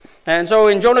And so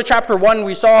in Jonah chapter 1,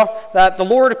 we saw that the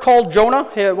Lord called Jonah,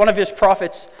 one of his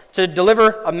prophets, to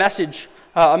deliver a message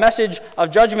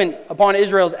of judgment upon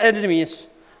Israel's enemies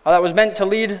that was meant to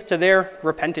lead to their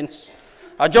repentance.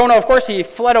 Jonah, of course, he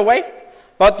fled away,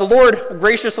 but the Lord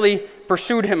graciously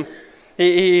pursued him.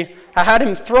 He had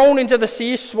him thrown into the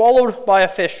sea, swallowed by a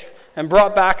fish, and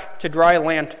brought back to dry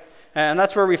land. And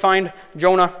that's where we find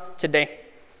Jonah today.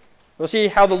 We'll see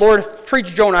how the Lord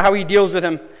treats Jonah, how he deals with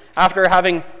him after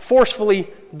having forcefully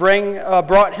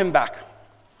brought him back.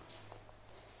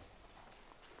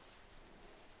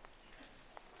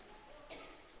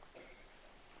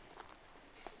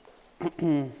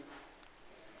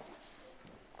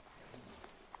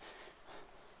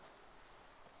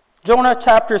 Jonah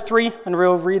chapter 3, and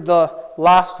we'll read the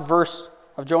last verse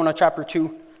of Jonah chapter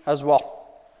 2 as well.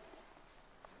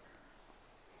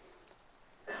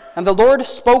 And the Lord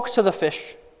spoke to the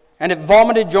fish, and it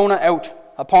vomited Jonah out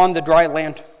upon the dry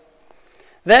land.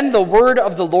 Then the word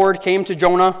of the Lord came to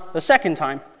Jonah the second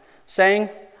time, saying,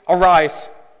 Arise,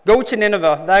 go to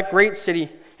Nineveh, that great city,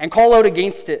 and call out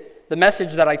against it the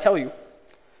message that I tell you.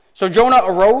 So Jonah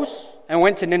arose and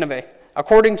went to Nineveh,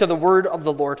 according to the word of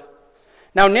the Lord.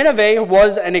 Now Nineveh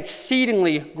was an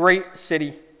exceedingly great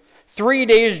city, 3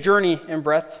 days' journey in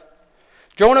breadth.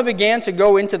 Jonah began to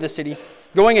go into the city,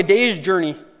 going a day's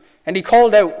journey, and he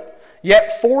called out,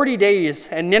 Yet 40 days,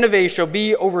 and Nineveh shall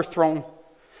be overthrown.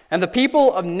 And the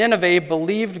people of Nineveh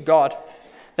believed God.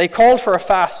 They called for a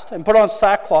fast and put on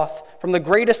sackcloth, from the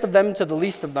greatest of them to the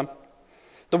least of them.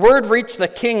 The word reached the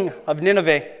king of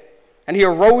Nineveh, and he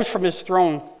arose from his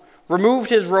throne,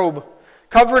 removed his robe,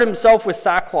 covered himself with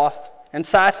sackcloth, and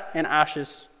sat in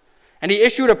ashes. And he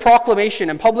issued a proclamation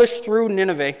and published through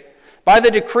Nineveh, by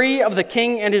the decree of the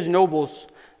king and his nobles,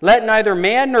 Let neither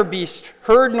man nor beast,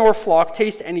 herd nor flock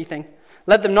taste anything.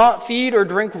 Let them not feed or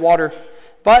drink water.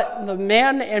 But the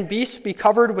man and beast be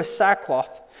covered with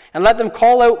sackcloth, and let them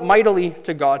call out mightily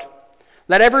to God.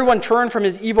 Let everyone turn from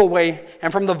his evil way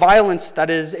and from the violence that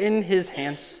is in his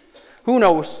hands. Who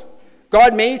knows?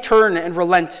 God may turn and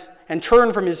relent and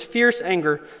turn from his fierce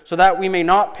anger so that we may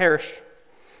not perish.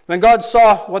 When God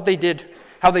saw what they did,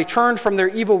 how they turned from their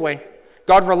evil way,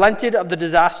 God relented of the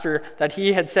disaster that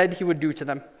he had said he would do to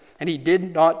them, and he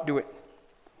did not do it.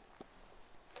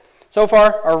 So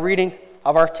far, our reading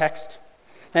of our text.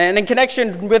 And in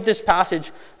connection with this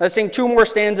passage, let's sing two more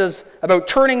stanzas about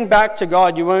turning back to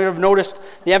God. You might have noticed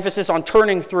the emphasis on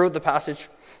turning throughout the passage.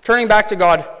 Turning back to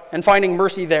God and finding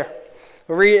mercy there.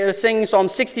 We'll sing Psalm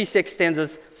 66,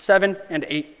 stanzas 7 and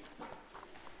 8.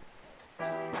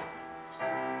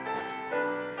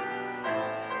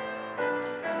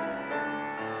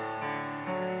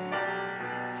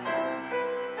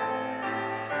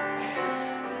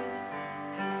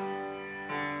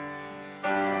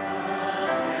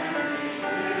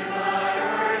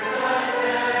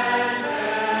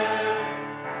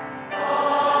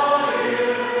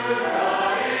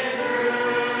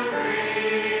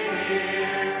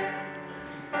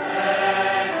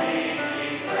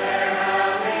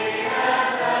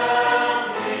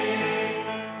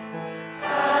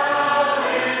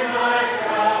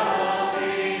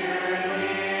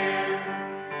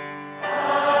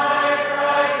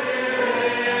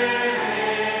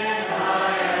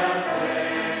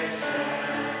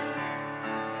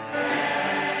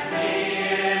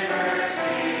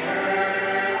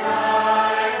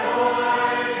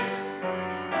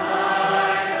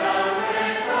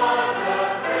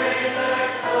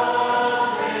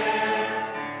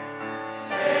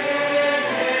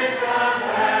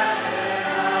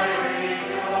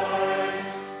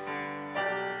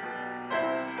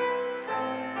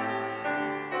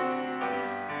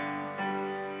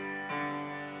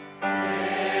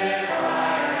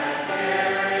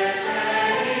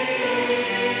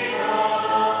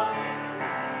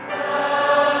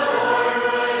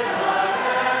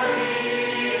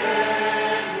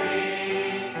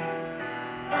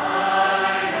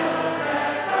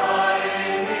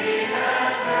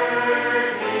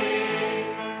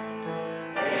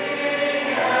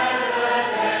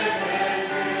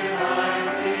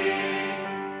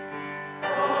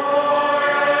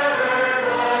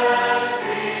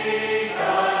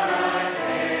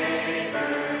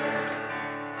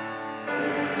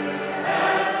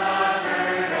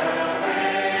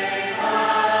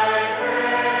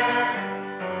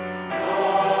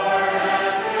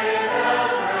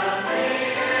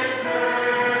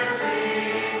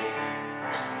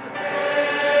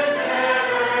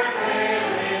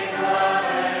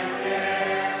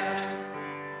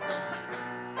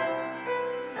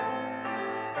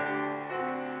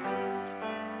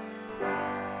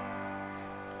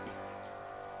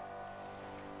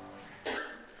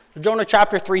 Jonah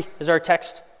chapter 3 is our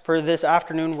text for this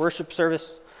afternoon worship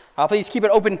service. Please keep it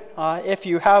open if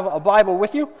you have a Bible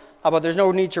with you, but there's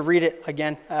no need to read it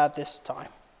again at this time.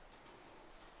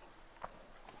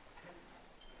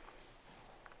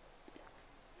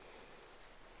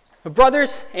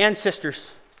 Brothers and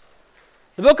sisters,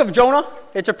 the book of Jonah,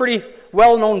 it's a pretty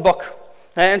well-known book.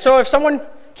 And so if someone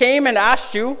came and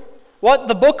asked you what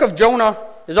the book of Jonah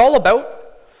is all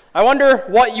about, I wonder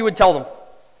what you would tell them.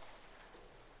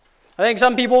 I think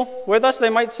some people with us, they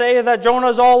might say that Jonah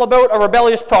is all about a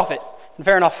rebellious prophet. And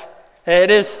fair enough. It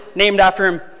is named after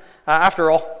him, after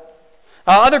all.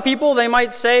 Other people, they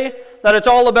might say that it's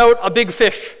all about a big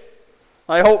fish.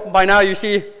 I hope by now you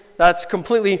see that's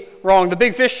completely wrong. The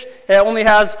big fish only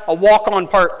has a walk-on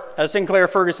part, as Sinclair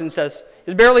Ferguson says.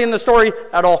 He's barely in the story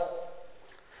at all.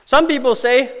 Some people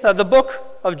say that the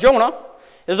book of Jonah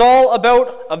is all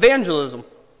about evangelism.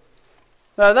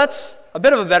 That's a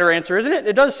bit of a better answer, isn't it?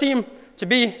 It does seem to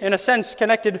be, in a sense,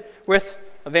 connected with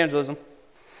evangelism.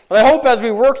 But I hope as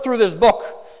we work through this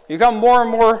book, you come more and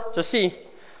more to see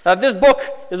that this book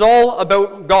is all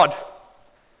about God.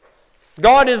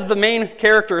 God is the main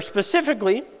character.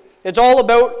 Specifically, it's all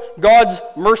about God's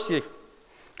mercy,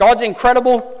 God's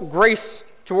incredible grace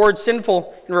towards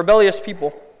sinful and rebellious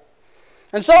people.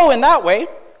 And so, in that way,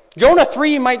 Jonah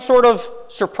 3 might sort of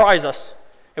surprise us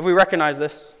if we recognize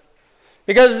this.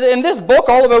 Because in this book,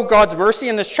 all about God's mercy,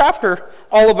 in this chapter,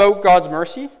 all about God's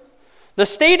mercy, the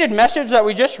stated message that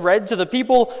we just read to the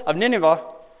people of Nineveh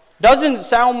doesn't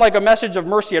sound like a message of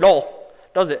mercy at all,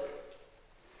 does it?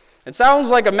 It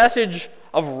sounds like a message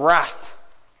of wrath.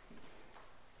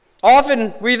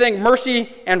 Often we think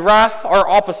mercy and wrath are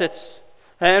opposites.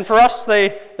 And for us,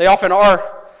 they often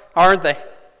are, aren't they?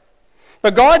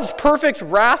 But God's perfect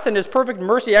wrath and his perfect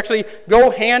mercy actually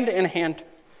go hand in hand.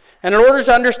 And in order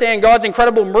to understand God's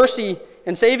incredible mercy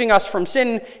in saving us from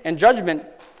sin and judgment,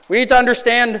 we need to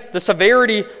understand the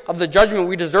severity of the judgment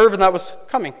we deserve and that was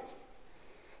coming.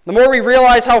 The more we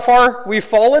realize how far we've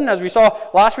fallen, as we saw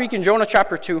last week in Jonah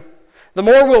chapter 2, the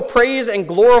more we'll praise and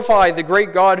glorify the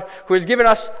great God who has given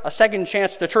us a second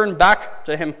chance to turn back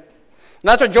to him. And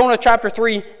that's what Jonah chapter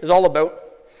 3 is all about.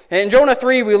 And in Jonah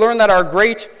 3, we learn that our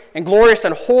great and glorious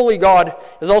and holy God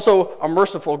is also a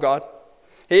merciful God.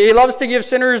 He loves to give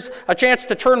sinners a chance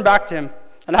to turn back to him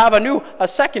and have a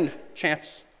second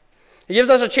chance. He gives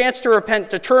us a chance to repent,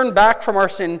 to turn back from our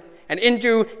sin and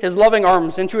into his loving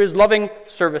arms, into his loving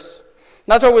service.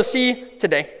 And that's what we'll see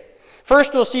today.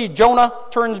 First, we'll see Jonah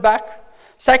turns back.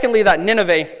 Secondly, that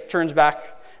Nineveh turns back.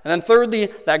 And then thirdly,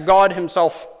 that God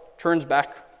himself turns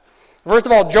back. First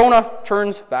of all, Jonah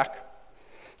turns back.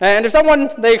 And if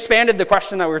they expanded the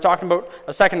question that we were talking about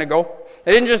a second ago,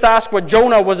 they didn't just ask what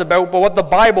Jonah was about, but what the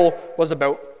Bible was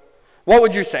about, what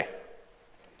would you say?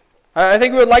 I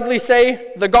think we would likely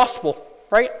say the gospel,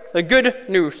 right? The good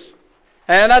news.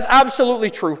 And that's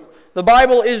absolutely true. The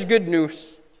Bible is good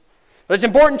news. But it's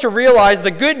important to realize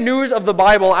the good news of the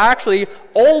Bible actually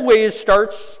always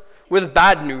starts with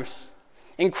bad news.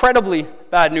 Incredibly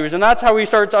bad news. And that's how we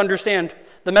start to understand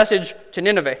the message to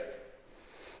Nineveh.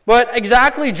 But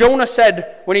exactly Jonah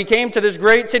said when he came to this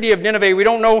great city of Nineveh, we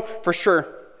don't know for sure.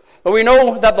 But we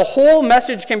know that the whole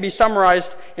message can be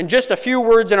summarized in just a few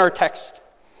words in our text.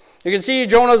 You can see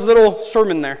Jonah's little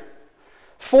sermon there.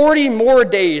 40 more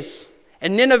days,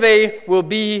 and Nineveh will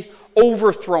be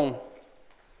overthrown,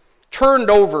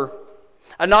 turned over,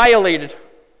 annihilated.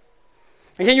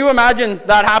 And can you imagine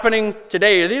that happening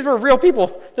today? These were real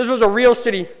people. This was a real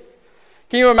city.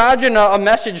 Can you imagine a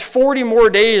message, 40 more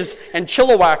days and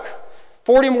Chilliwack,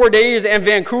 40 more days and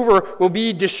Vancouver will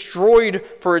be destroyed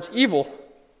for its evil?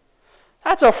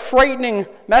 That's a frightening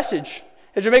message.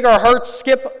 It should make our hearts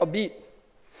skip a beat.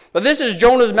 But this is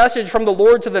Jonah's message from the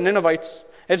Lord to the Ninevites.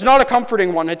 It's not a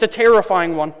comforting one. It's a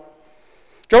terrifying one.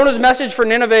 Jonah's message for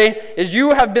Nineveh is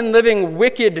you have been living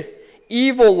wicked,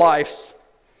 evil lives.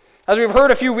 As we've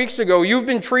heard a few weeks ago, you've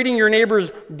been treating your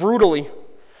neighbors brutally.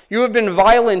 You have been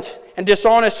violent and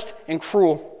dishonest and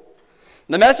cruel.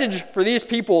 The message for these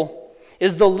people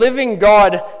is the living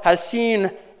God has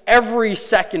seen every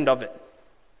second of it.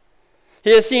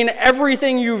 He has seen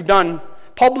everything you've done,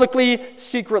 publicly,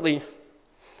 secretly.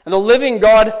 And the living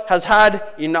God has had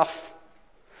enough.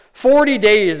 40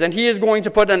 days, and he is going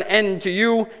to put an end to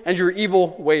you and your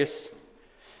evil ways.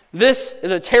 This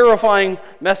is a terrifying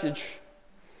message.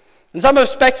 And some have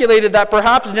speculated that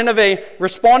perhaps Nineveh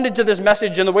responded to this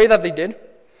message in the way that they did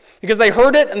because they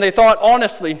heard it and they thought,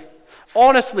 honestly,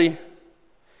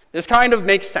 this kind of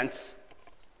makes sense.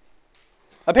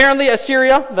 Apparently,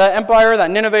 Assyria, the empire that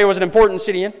Nineveh was an important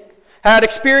city in, had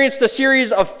experienced a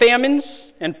series of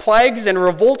famines and plagues and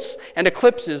revolts and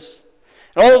eclipses.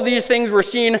 And all of these things were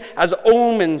seen as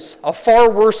omens of far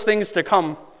worse things to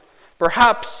come,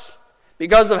 perhaps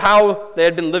because of how they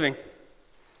had been living.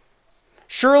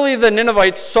 Surely the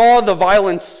Ninevites saw the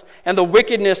violence and the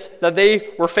wickedness that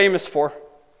they were famous for.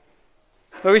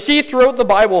 But we see throughout the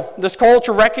Bible this call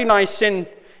to recognize sin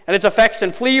and its effects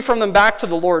and flee from them back to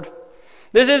the Lord.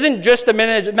 This isn't just a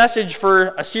message for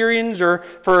Assyrians or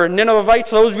for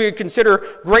Ninevites, those we would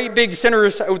consider great big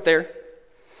sinners out there.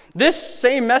 This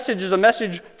same message is a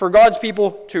message for God's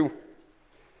people too.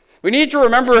 We need to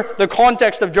remember the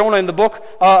context of Jonah in the book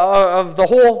of the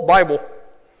whole Bible.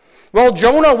 Well,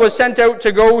 Jonah was sent out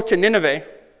to go to Nineveh.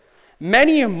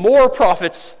 Many more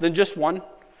prophets than just one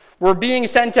were being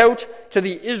sent out to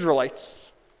the Israelites.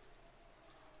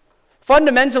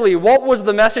 Fundamentally, what was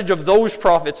the message of those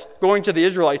prophets going to the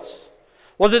Israelites?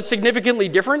 Was it significantly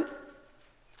different?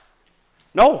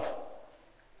 No.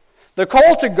 The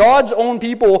call to God's own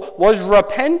people was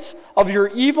repent of your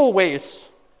evil ways.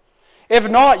 If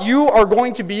not, you are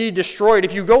going to be destroyed.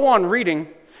 If you go on reading,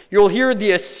 you'll hear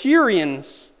the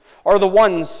Assyrians are the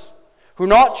ones who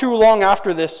not too long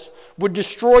after this would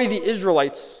destroy the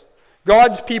Israelites,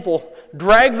 God's people,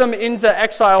 drag them into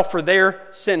exile for their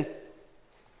sin.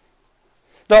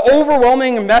 The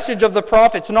overwhelming message of the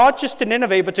prophets, not just to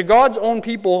Nineveh, but to God's own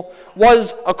people,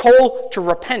 was a call to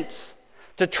repent,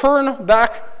 to turn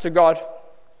back to God.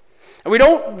 And we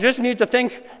don't just need to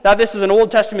think that this is an Old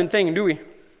Testament thing, do we?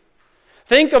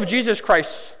 Think of Jesus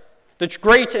Christ, the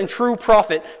great and true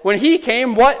prophet. When he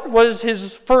came, what was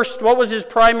his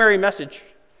primary message?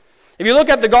 If you look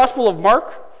at the Gospel of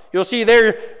Mark, you'll see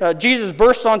there Jesus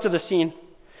bursts onto the scene.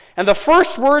 And the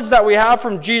first words that we have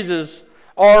from Jesus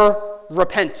are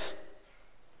repent.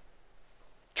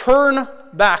 Turn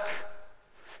back.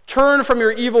 Turn from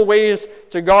your evil ways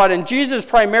to God. And Jesus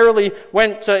primarily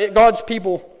went to God's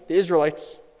people, the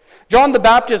Israelites. John the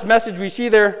Baptist's message we see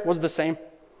there was the same.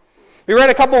 We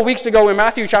read a couple of weeks ago in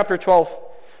Matthew chapter 12.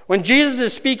 When Jesus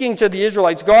is speaking to the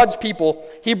Israelites, God's people,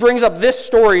 he brings up this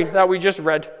story that we just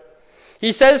read.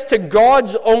 He says to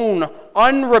God's own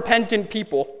unrepentant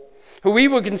people, who we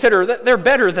would consider that they're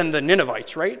better than the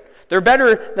Ninevites, right? They're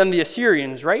better than the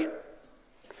Assyrians, right?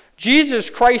 Jesus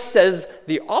Christ says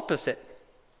the opposite.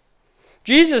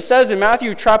 Jesus says in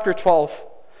Matthew chapter 12,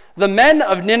 the men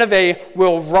of Nineveh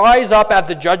will rise up at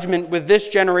the judgment with this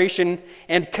generation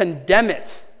and condemn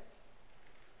it.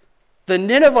 The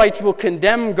Ninevites will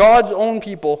condemn God's own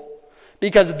people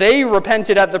because they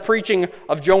repented at the preaching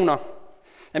of Jonah.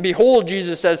 And behold,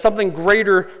 Jesus says, something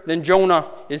greater than Jonah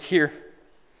is here.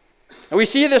 And we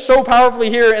see this so powerfully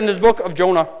here in this book of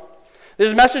Jonah.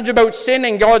 This message about sin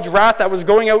and God's wrath that was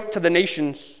going out to the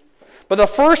nations. But the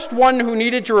first one who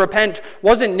needed to repent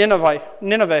wasn't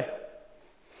Nineveh.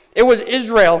 It was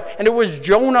Israel, and it was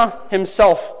Jonah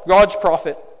himself, God's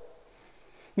prophet.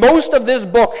 Most of this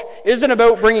book isn't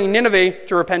about bringing Nineveh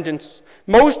to repentance.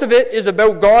 Most of it is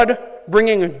about God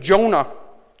bringing Jonah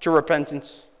to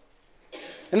repentance.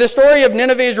 In the story of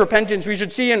Nineveh's repentance, we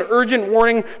should see an urgent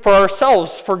warning for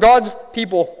ourselves, for God's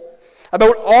people,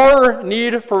 about our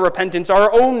need for repentance,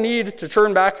 our own need to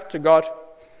turn back to God.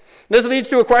 This leads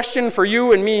to a question for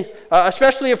you and me,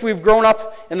 especially if we've grown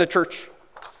up in the church.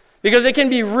 Because it can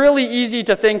be really easy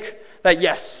to think that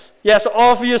yes,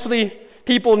 obviously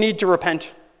people need to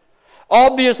repent.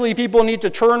 Obviously people need to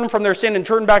turn from their sin and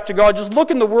turn back to God. Just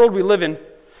look in the world we live in.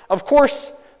 Of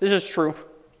course, this is true.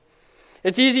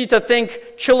 It's easy to think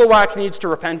Chilliwack needs to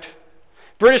repent.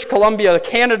 British Columbia,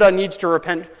 Canada needs to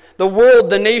repent. The world,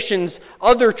 the nations,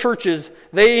 other churches,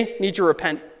 they need to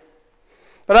repent.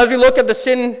 But as we look at the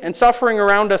sin and suffering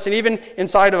around us and even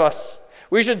inside of us,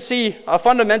 we should see a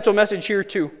fundamental message here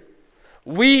too.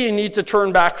 We need to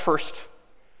turn back first.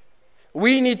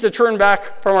 We need to turn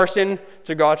back from our sin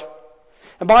to God.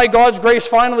 And by God's grace,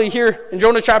 finally here in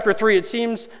Jonah chapter 3, it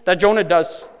seems that Jonah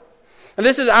does. And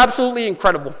this is absolutely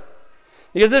incredible.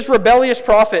 Because this rebellious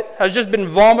prophet has just been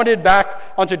vomited back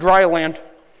onto dry land.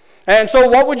 And so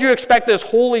what would you expect this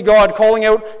holy God calling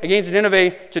out against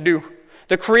Nineveh to do?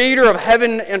 The creator of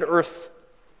heaven and earth.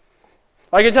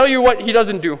 I can tell you what he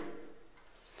doesn't do.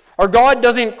 Our God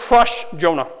doesn't crush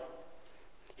Jonah.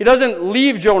 He doesn't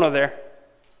leave Jonah there.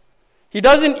 He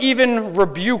doesn't even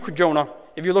rebuke Jonah,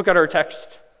 if you look at our text.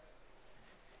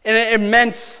 In an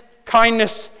immense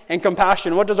kindness and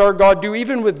compassion, what does our God do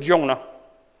even with Jonah?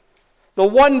 The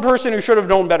one person who should have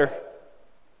known better.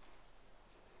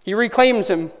 He reclaims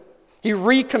him. He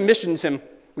recommissions him,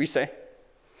 we say.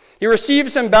 He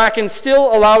receives him back and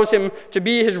still allows him to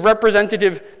be his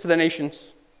representative to the nations.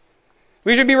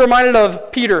 We should be reminded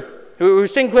of Peter, who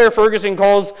Sinclair Ferguson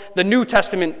calls the New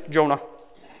Testament Jonah.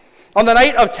 On the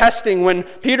night of testing, when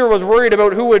Peter was worried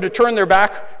about who would turn their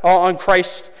back on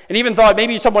Christ, and even thought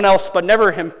maybe someone else, but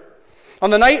never him. On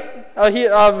the night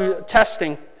of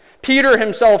testing, Peter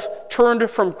himself turned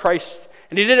from Christ,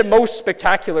 and he did it most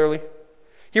spectacularly.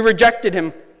 He rejected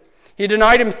him. He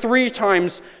denied him 3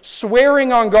 times,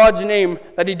 swearing on God's name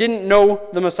that he didn't know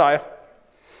the Messiah.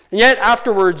 And yet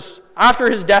afterwards, after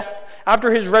his death,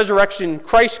 after his resurrection,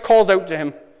 Christ calls out to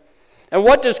him. And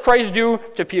what does Christ do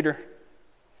to Peter?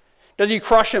 Does he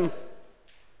crush him?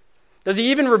 Does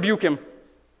he even rebuke him?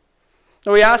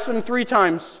 No, he asks him 3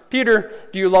 times, Peter,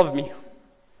 do you love me?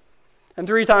 And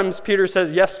 3 times Peter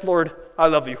says, yes, Lord, I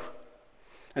love you.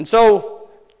 And so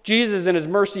Jesus in his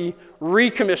mercy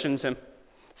recommissions him,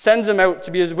 sends him out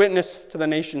to be his witness to the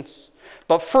nations.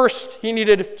 But first he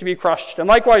needed to be crushed. And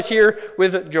likewise here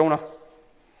with Jonah.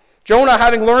 Jonah,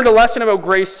 having learned a lesson about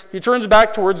grace, he turns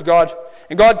back towards God.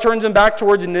 And God turns him back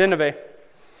towards Nineveh.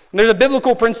 And there's a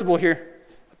biblical principle here.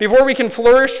 Before we can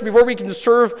flourish, before we can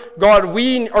serve God,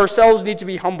 we ourselves need to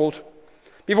be humbled.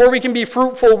 Before we can be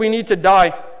fruitful, we need to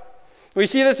die. We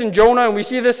see this in Jonah, and we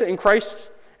see this in Christ.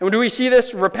 And do we see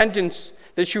this repentance,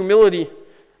 this humility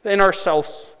in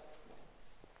ourselves?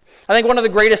 I think one of the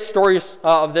greatest stories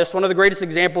of this, one of the greatest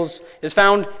examples, is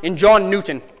found in John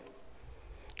Newton.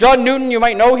 John Newton, you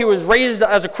might know, he was raised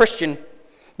as a Christian.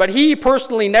 But he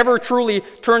personally never truly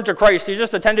turned to Christ. He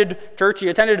just attended church, he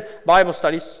attended Bible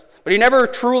studies, but he never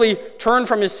truly turned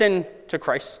from his sin to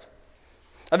Christ.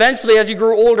 Eventually, as he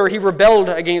grew older, he rebelled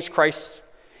against Christ.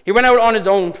 He went out on his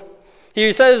own.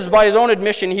 He says, by his own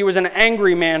admission, he was an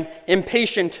angry man,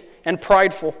 impatient and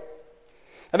prideful.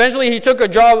 Eventually, he took a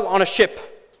job on a ship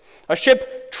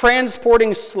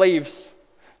transporting slaves,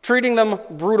 treating them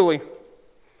brutally.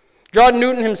 John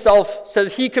Newton himself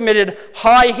says he committed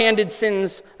high-handed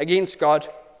sins against God.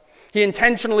 He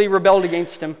intentionally rebelled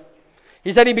against him.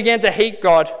 He said he began to hate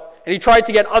God, and he tried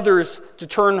to get others to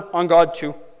turn on God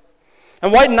too.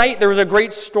 And one night there was a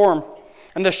great storm,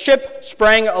 and the ship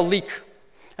sprang a leak,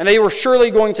 and they were surely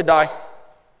going to die.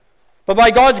 But by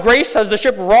God's grace, as the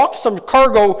ship rocked, some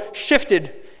cargo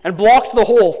shifted and blocked the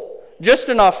hole just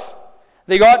enough.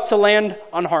 They got to land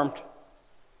unharmed.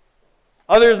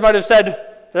 Others might have said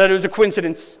that it was a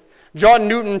coincidence. John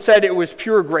Newton said it was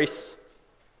pure grace.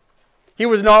 He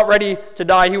was not ready to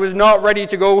die. He was not ready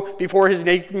to go before his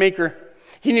Maker.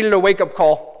 He needed a wake-up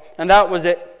call, and that was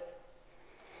it.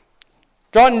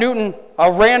 John Newton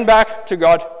ran back to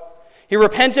God. He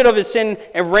repented of his sin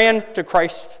and ran to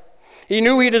Christ. He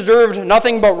knew he deserved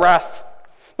nothing but wrath.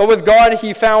 But with God,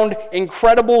 he found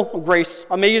incredible grace,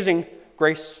 amazing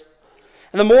grace.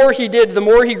 And the more he did, the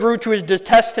more he grew to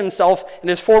detest himself and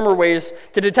his former ways,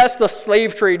 to detest the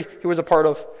slave trade he was a part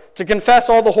of, to confess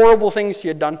all the horrible things he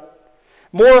had done.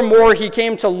 More and more he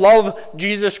came to love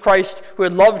Jesus Christ, who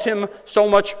had loved him so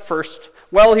much first,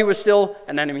 while he was still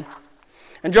an enemy.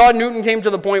 And John Newton came to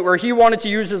the point where he wanted to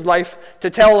use his life to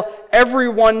tell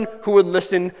everyone who would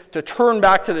listen to turn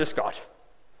back to this God,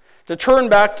 to turn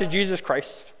back to Jesus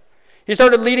Christ. He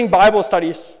started leading Bible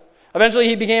studies. Eventually,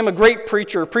 he became a great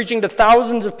preacher, preaching to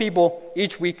thousands of people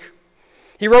each week.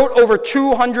 He wrote over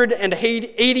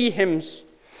 280 hymns,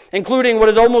 including what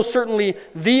is almost certainly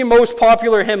the most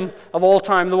popular hymn of all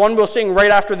time, the one we'll sing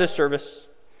right after this service.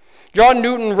 John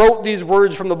Newton wrote these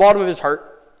words from the bottom of his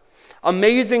heart.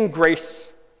 Amazing grace,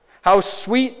 how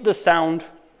sweet the sound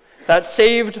that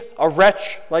saved a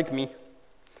wretch like me.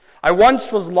 I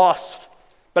once was lost,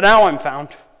 but now I'm found.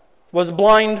 Was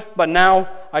blind, but now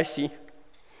I see.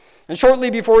 And shortly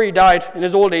before he died, in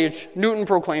his old age, Newton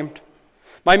proclaimed,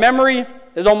 my memory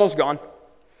is almost gone,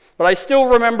 but I still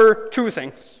remember 2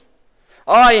 things.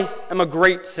 I am a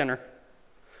great sinner.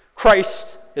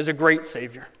 Christ is a great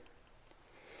Savior.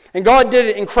 And God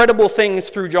did incredible things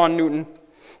through John Newton.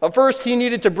 But first, he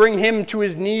needed to bring him to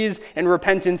his knees in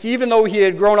repentance, even though he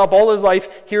had grown up all his life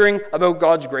hearing about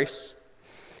God's grace.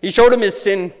 He showed him his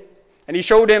sin, and he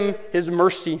showed him his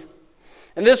mercy.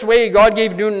 In this way, God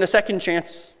gave Newton a second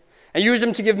chance, and used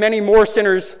him to give many more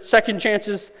sinners second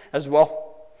chances as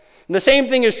well. And the same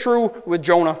thing is true with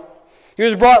Jonah. He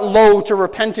was brought low to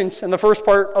repentance in the first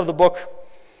part of the book,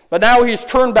 but now he's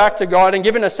turned back to God and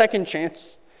given a second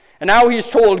chance. And now he's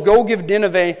told, go give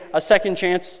Nineveh a second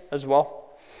chance as well.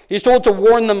 He's told to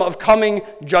warn them of coming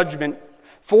judgment.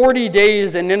 40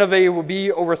 days and Nineveh will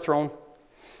be overthrown.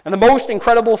 And the most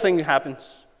incredible thing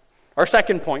happens. Our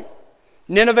second point,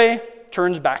 Nineveh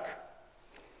turns back.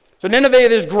 So Nineveh,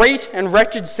 this great and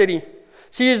wretched city,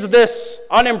 sees this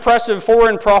unimpressive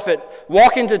foreign prophet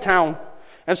walk into town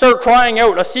and start crying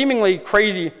out a seemingly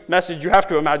crazy message, you have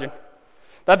to imagine,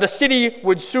 that the city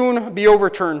would soon be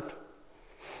overturned.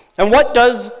 And what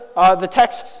does the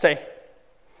text say?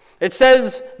 It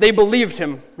says they believed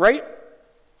him, right?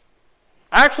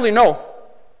 Actually, no.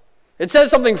 It says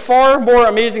something far more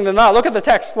amazing than that. Look at the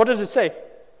text. What does it say?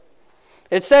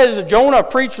 It says Jonah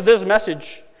preached this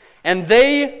message, and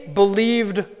they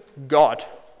believed God.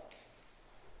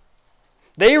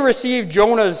 They received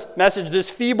Jonah's message, this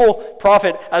feeble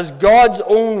prophet, as God's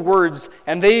own words,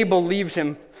 and they believed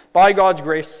him by God's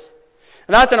grace.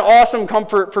 And that's an awesome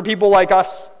comfort for people like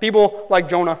us, people like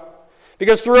Jonah.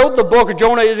 Because throughout the book,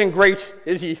 Jonah isn't great,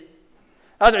 is he?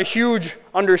 That's a huge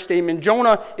understatement.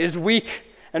 Jonah is weak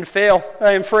and frail.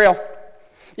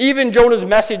 Even Jonah's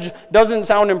message doesn't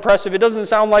sound impressive. It doesn't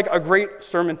sound like a great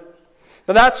sermon.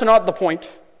 But that's not the point.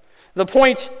 The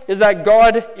point is that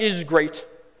God is great.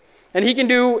 And he can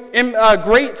do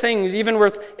great things even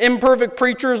with imperfect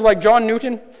preachers like John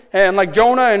Newton and like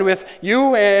Jonah and with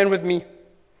you and with me.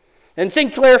 And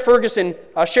Sinclair Ferguson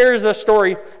shares the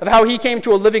story of how he came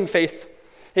to a living faith.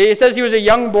 He says he was a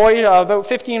young boy, about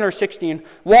 15 or 16,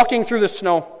 walking through the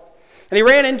snow. And he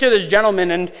ran into this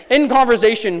gentleman, and in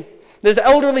conversation, this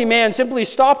elderly man simply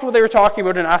stopped what they were talking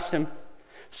about and asked him,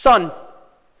 "Son,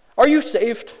 are you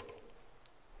saved?"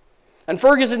 And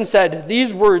Ferguson said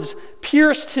these words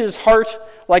pierced his heart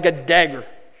like a dagger.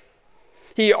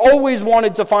 He always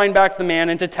wanted to find back the man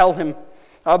and to tell him,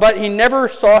 but he never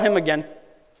saw him again.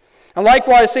 And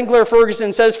likewise, Sinclair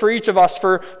Ferguson says for each of us,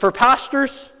 for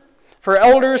pastors, for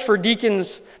elders, for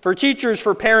deacons, for teachers,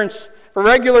 for parents, for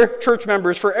regular church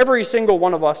members, for every single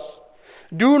one of us,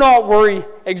 do not worry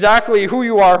exactly who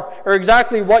you are or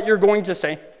exactly what you're going to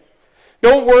say.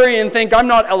 Don't worry and think, I'm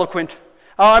not eloquent.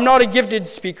 I'm not a gifted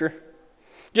speaker.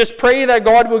 Just pray that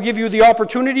God will give you the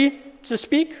opportunity to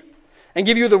speak and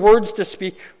give you the words to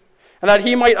speak, and that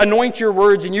he might anoint your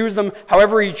words and use them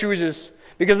however he chooses,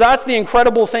 because that's the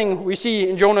incredible thing we see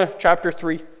in Jonah chapter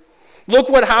 3. Look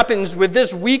what happens with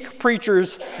this weak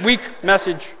preacher's weak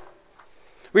message.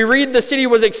 We read the city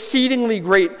was exceedingly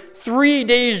great, 3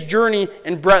 days' journey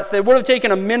in breadth. It would have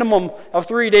taken a minimum of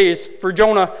 3 days for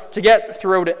Jonah to get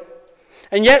throughout it.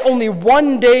 And yet only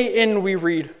 1 day in we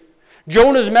read,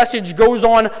 Jonah's message goes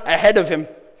on ahead of him,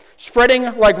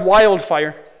 spreading like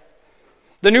wildfire.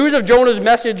 The news of Jonah's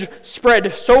message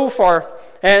spread so far,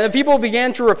 and the people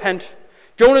began to repent.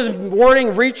 Jonah's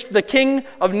warning reached the king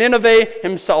of Nineveh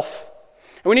himself.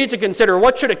 And we need to consider,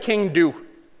 what should a king do?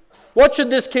 What should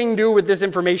this king do with this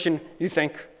information, you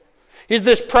think? He's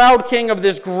this proud king of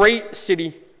this great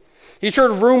city. He's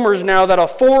heard rumors now that a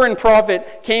foreign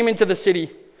prophet came into the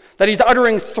city, that he's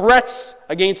uttering threats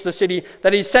against the city,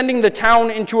 that he's sending the town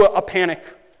into a panic.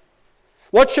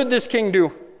 What should this king do?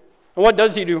 And what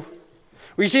does he do?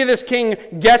 We see this king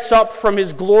gets up from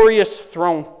his glorious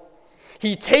throne.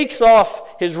 He takes off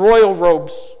his royal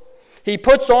robes. He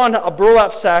puts on a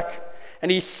burlap sack, and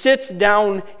he sits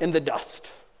down in the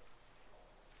dust.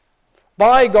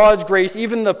 By God's grace,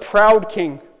 even the proud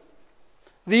king,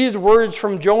 these words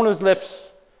from Jonah's lips,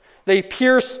 they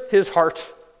pierce his heart.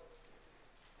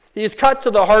 He is cut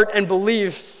to the heart and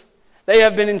believes they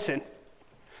have been in sin.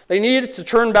 They need to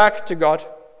turn back to God.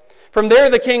 From there,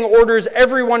 the king orders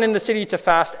everyone in the city to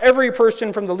fast, every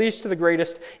person from the least to the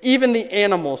greatest, even the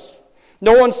animals.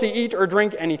 No one's to eat or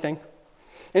drink anything.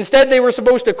 Instead, they were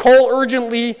supposed to call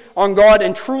urgently on God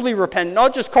and truly repent,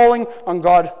 not just calling on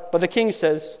God, but the king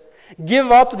says,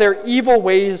 give up their evil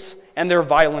ways and their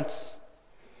violence.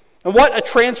 And what a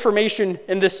transformation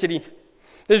in this city.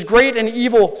 This great and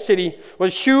evil city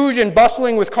was huge and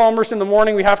bustling with commerce in the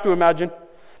morning, we have to imagine.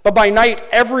 But by night,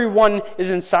 everyone is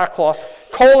in sackcloth,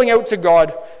 calling out to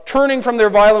God, turning from their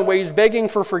violent ways, begging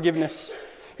for forgiveness.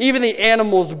 Even the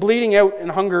animals bleeding out in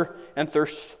hunger and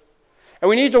thirst. And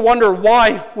we need to wonder,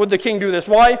 why would the king do this?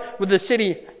 Why would the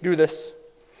city do this?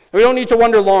 We don't need to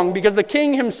wonder long, because the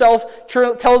king himself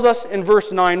tells us in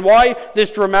verse 9 why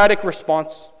this dramatic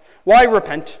response. Why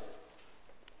repent?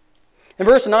 In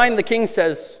verse 9, the king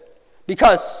says,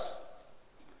 because,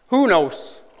 who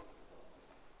knows?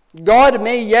 God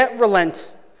may yet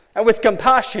relent, and with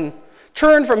compassion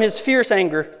turn from his fierce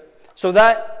anger, so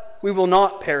that we will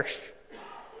not perish.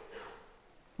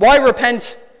 Why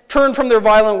repent? Turn from their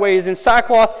violent ways in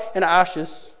sackcloth and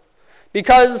ashes.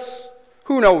 Because,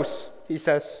 who knows, he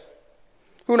says.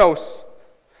 Who knows?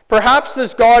 Perhaps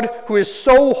this God who is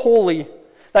so holy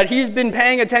that he's been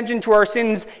paying attention to our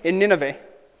sins in Nineveh.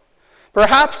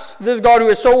 Perhaps this God who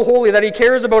is so holy that he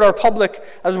cares about our public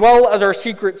as well as our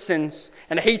secret sins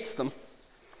and hates them.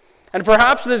 And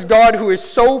perhaps this God who is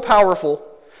so powerful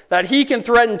that he can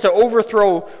threaten to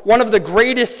overthrow one of the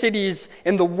greatest cities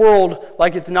in the world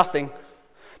like it's nothing.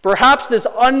 Perhaps this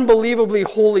unbelievably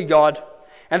holy God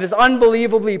and this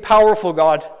unbelievably powerful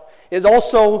God is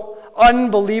also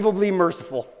unbelievably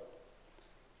merciful.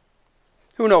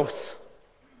 Who knows?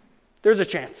 There's a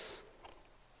chance.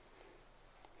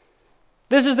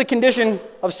 This is the condition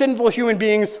of sinful human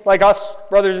beings like us,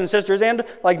 brothers and sisters, and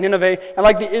like Nineveh, and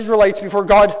like the Israelites before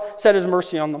God set his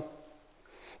mercy on them.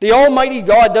 The Almighty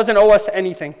God doesn't owe us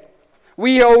anything.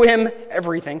 We owe him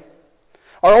everything.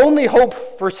 Our only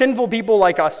hope for sinful people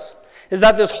like us is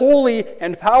that this holy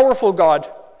and powerful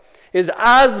God is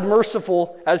as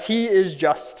merciful as he is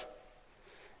just.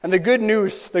 And the good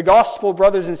news, the gospel,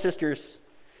 brothers and sisters,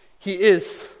 he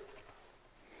is.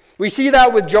 We see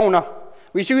that with Jonah.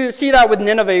 We see that with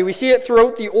Nineveh. We see it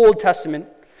throughout the Old Testament.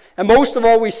 And most of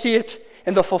all, we see it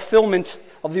in the fulfillment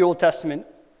of the Old Testament,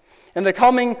 in the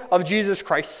coming of Jesus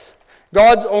Christ,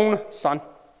 God's own Son.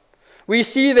 We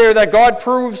see there that God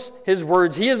proves his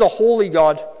words. He is a holy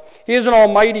God. He is an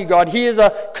almighty God. He is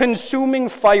a consuming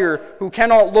fire who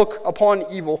cannot look upon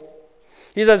evil.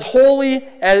 He is as holy,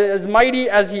 as mighty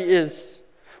as he is.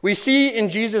 We see in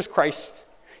Jesus Christ,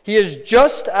 he is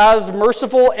just as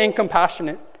merciful and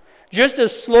compassionate, just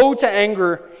as slow to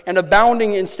anger and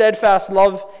abounding in steadfast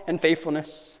love and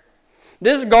faithfulness.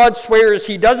 This God swears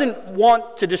he doesn't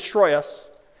want to destroy us.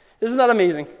 Isn't that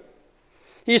amazing?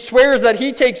 He swears that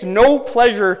he takes no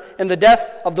pleasure in the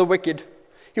death of the wicked.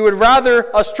 He would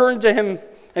rather us turn to him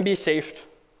and be saved.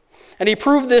 And he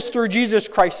proved this through Jesus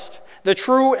Christ, the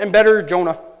true and better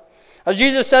Jonah. As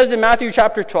Jesus says in Matthew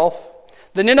chapter 12,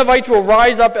 the Ninevites will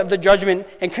rise up at the judgment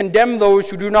and condemn those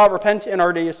who do not repent in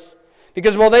our days.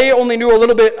 Because while they only knew a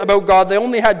little bit about God, they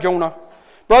only had Jonah.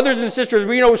 Brothers and sisters,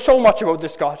 we know so much about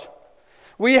this God.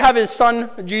 We have his Son,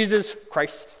 Jesus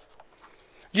Christ.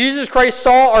 Jesus Christ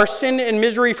saw our sin and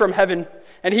misery from heaven,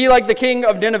 and he, like the king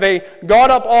of Nineveh,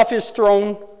 got up off his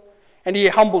throne, and he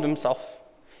humbled himself.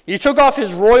 He took off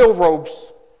his royal robes,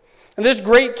 and this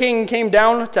great king came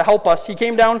down to help us. He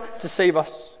came down to save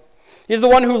us. He's the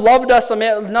one who loved us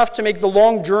enough to make the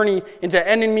long journey into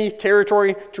enemy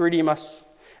territory to redeem us.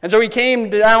 And so he came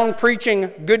down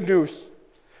preaching good news.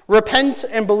 Repent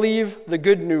and believe the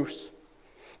good news.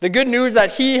 The good news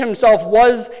that he himself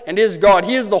was and is God.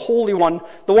 He is the Holy One,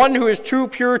 the one who is too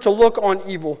pure to look on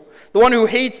evil, the one who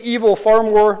hates evil far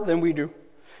more than we do.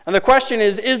 And the question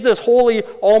is this holy,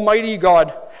 almighty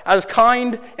God as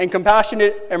kind and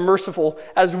compassionate and merciful,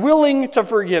 as willing to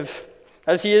forgive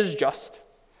as he is just?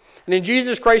 And in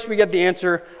Jesus Christ we get the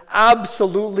answer,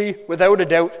 absolutely, without a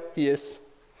doubt, he is.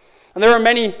 And there are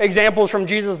many examples from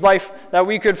Jesus' life that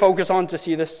we could focus on to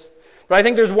see this. But I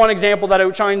think there's one example that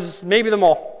outshines maybe them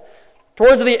all.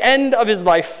 Towards the end of his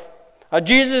life,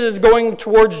 Jesus is going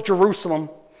towards Jerusalem.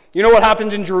 You know what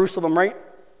happens in Jerusalem, right?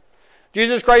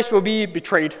 Jesus Christ will be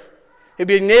betrayed. He'll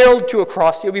be nailed to a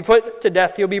cross. He'll be put to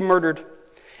death. He'll be murdered.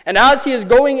 And as he is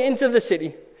going into the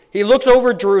city, he looks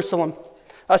over Jerusalem,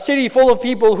 a city full of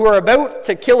people who are about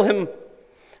to kill him,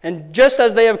 and just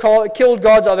as they have killed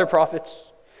God's other prophets.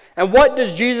 And what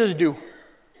does Jesus do?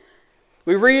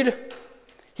 We read,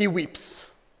 he weeps.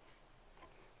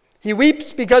 He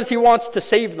weeps because he wants to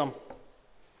save them.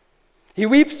 He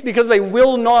weeps because they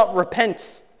will not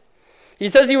repent. He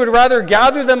says he would rather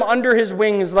gather them under his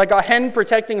wings like a hen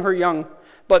protecting her young,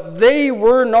 but they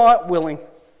were not willing.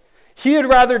 He would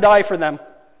rather die for them.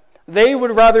 They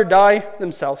would rather die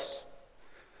themselves.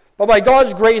 But by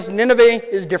God's grace,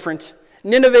 Nineveh is different.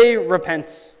 Nineveh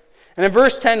repents. And in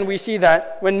verse 10, we see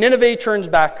that when Nineveh turns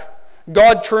back,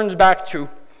 God turns back too.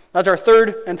 That's our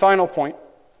third and final point.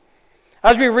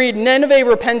 As we read, Nineveh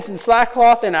repents in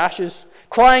sackcloth and ashes,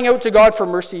 crying out to God for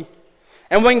mercy.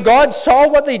 And when God saw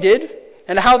what they did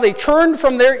and how they turned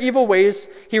from their evil ways,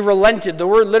 he relented. The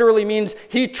word literally means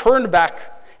he turned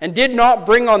back and did not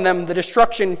bring on them the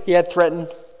destruction he had threatened.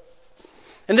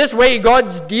 In this way,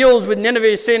 God deals with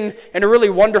Nineveh's sin in a really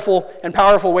wonderful and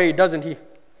powerful way, doesn't he?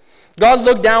 God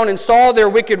looked down and saw their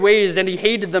wicked ways, and he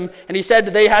hated them, and he said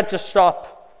they had to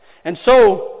stop. And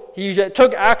so he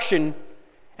took action,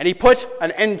 and he put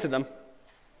an end to them.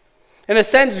 In a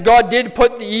sense, God did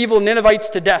put the evil Ninevites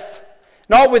to death,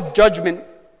 not with judgment,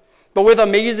 but with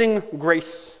amazing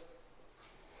grace.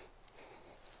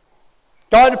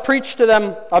 God preached to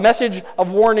them a message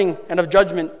of warning and of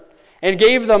judgment, and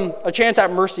gave them a chance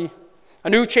at mercy, a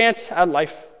new chance at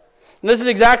life. And this is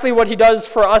exactly what he does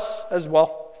for us as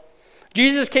well.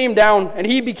 Jesus came down, and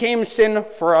he became sin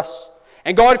for us,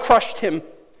 and God crushed him.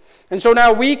 And so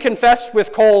now we confess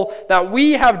with Cole that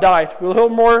we have died. We'll hear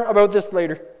more about this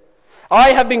later.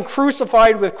 I have been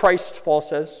crucified with Christ, Paul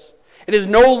says. It is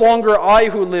no longer I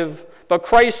who live, but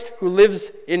Christ who lives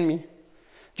in me.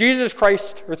 Jesus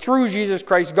Christ, or through Jesus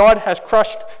Christ, God has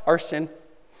crushed our sin.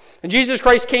 And Jesus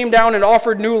Christ came down and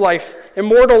offered new life,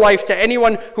 immortal life, to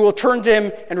anyone who will turn to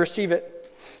him and receive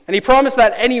it. And he promised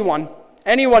that anyone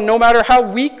anyone, no matter how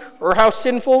weak or how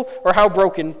sinful or how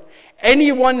broken,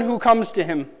 anyone who comes to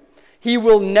him, he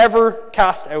will never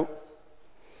cast out.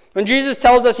 When Jesus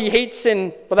tells us he hates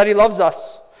sin, but that he loves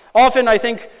us, often I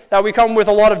think that we come with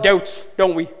a lot of doubts,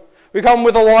 don't we? We come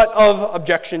with a lot of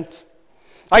objections.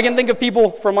 I can think of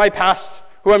people from my past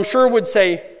who I'm sure would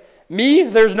say, me,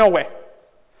 there's no way.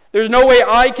 There's no way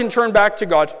I can turn back to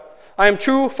God. I am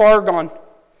too far gone.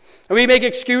 And we make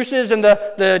excuses, and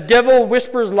the devil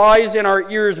whispers lies in our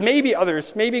ears. Maybe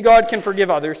others. Maybe God can forgive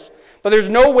others. But there's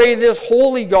no way this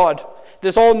holy God,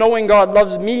 this all-knowing God,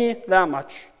 loves me that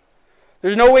much.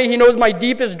 There's no way he knows my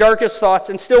deepest, darkest thoughts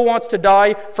and still wants to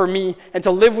die for me and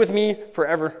to live with me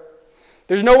forever.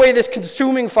 There's no way this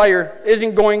consuming fire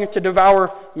isn't going to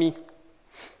devour me.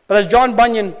 But as John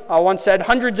Bunyan once said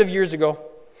hundreds of years ago,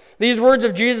 these words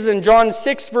of Jesus in John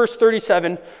 6, verse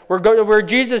 37, where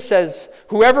Jesus says,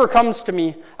 "Whoever comes to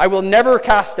me, I will never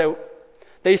cast out."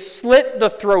 They slit the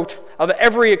throat of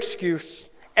every excuse,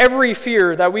 every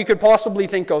fear that we could possibly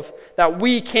think of, that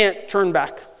we can't turn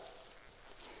back.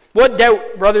 What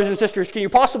doubt, brothers and sisters, can you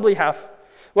possibly have?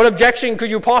 What objection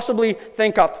could you possibly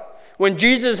think up when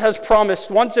Jesus has promised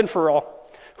once and for all,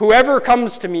 "Whoever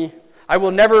comes to me, I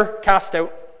will never cast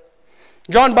out"?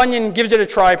 John Bunyan gives it a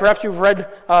try. Perhaps you've read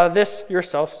this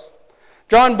yourselves.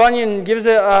 John Bunyan gives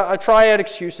it a try at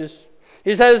excuses.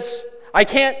 He says, "I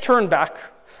can't turn back.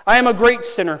 I am a great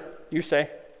sinner," you say.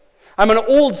 "I'm an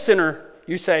old sinner,"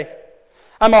 you say.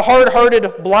 "I'm a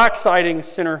hard-hearted, black-siding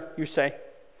sinner," you say.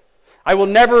 "I will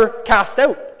never cast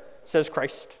out," says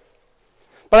Christ.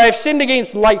 "But I have sinned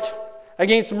against light,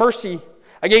 against mercy,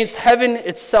 against heaven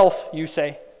itself," you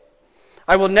say.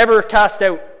 "I will never cast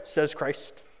out," says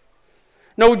Christ.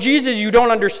 "No, Jesus, you don't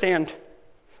understand.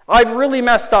 I've really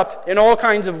messed up in all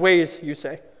kinds of ways," you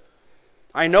say.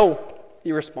 "I know,"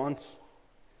 he responds.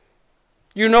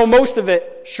 "You know most of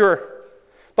it, sure.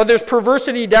 But there's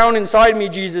perversity down inside me,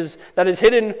 Jesus, that is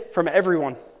hidden from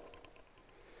everyone."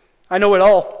 "I know it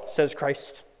all," says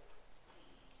Christ.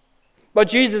 "But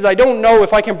Jesus, I don't know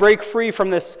if I can break free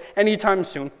from this anytime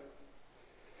soon."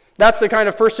 "That's the kind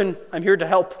of person I'm here to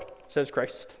help," says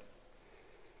Christ.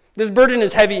 "This burden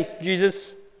is heavy,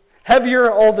 Jesus, heavier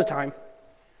all the time."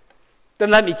 "Then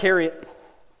let me carry it."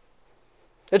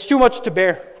 "It's too much to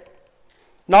bear."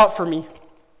 "Not for me."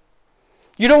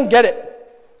 "You don't get it.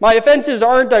 My offenses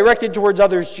aren't directed towards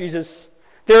others, Jesus.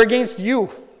 They're against you."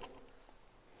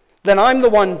 "Then I'm the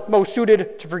one most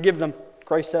suited to forgive them,"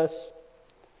 Christ says.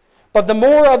 "But the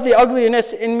more of the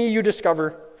ugliness in me you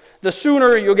discover, the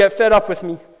sooner you'll get fed up with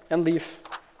me and leave.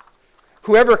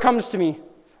 Whoever comes to me,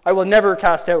 I will never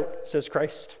cast out," says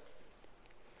Christ.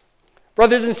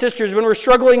 Brothers and sisters, when we're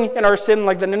struggling in our sin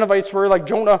like the Ninevites were, like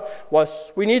Jonah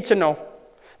was, we need to know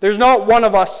there's not one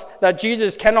of us that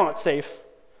Jesus cannot save.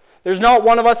 There's not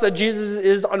one of us that Jesus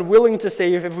is unwilling to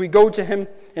save if we go to him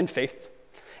in faith.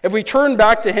 If we turn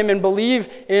back to him and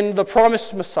believe in the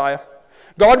promised Messiah,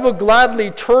 God will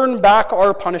gladly turn back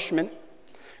our punishment.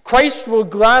 Christ will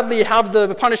gladly have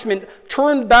the punishment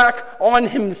turned back on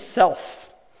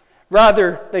himself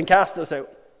rather than cast us out.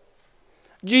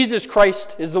 Jesus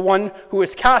Christ is the one who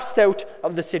is cast out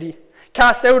of the city,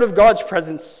 cast out of God's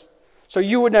presence, so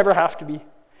you would never have to be,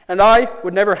 and I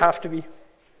would never have to be.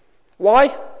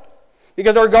 Why?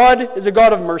 Because our God is a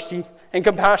God of mercy and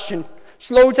compassion,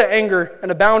 slow to anger and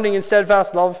abounding in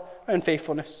steadfast love and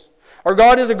faithfulness. Our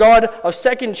God is a God of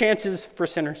second chances for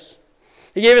sinners.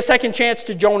 He gave a second chance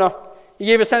to Jonah. He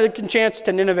gave a second chance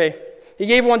to Nineveh. He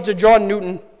gave one to John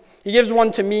Newton. He gives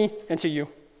one to me and to you.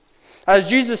 As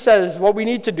Jesus says, what we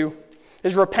need to do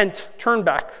is repent, turn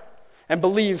back, and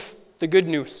believe the good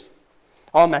news.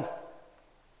 Amen.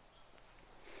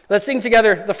 Let's sing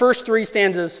together the first three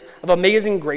stanzas of Amazing Grace.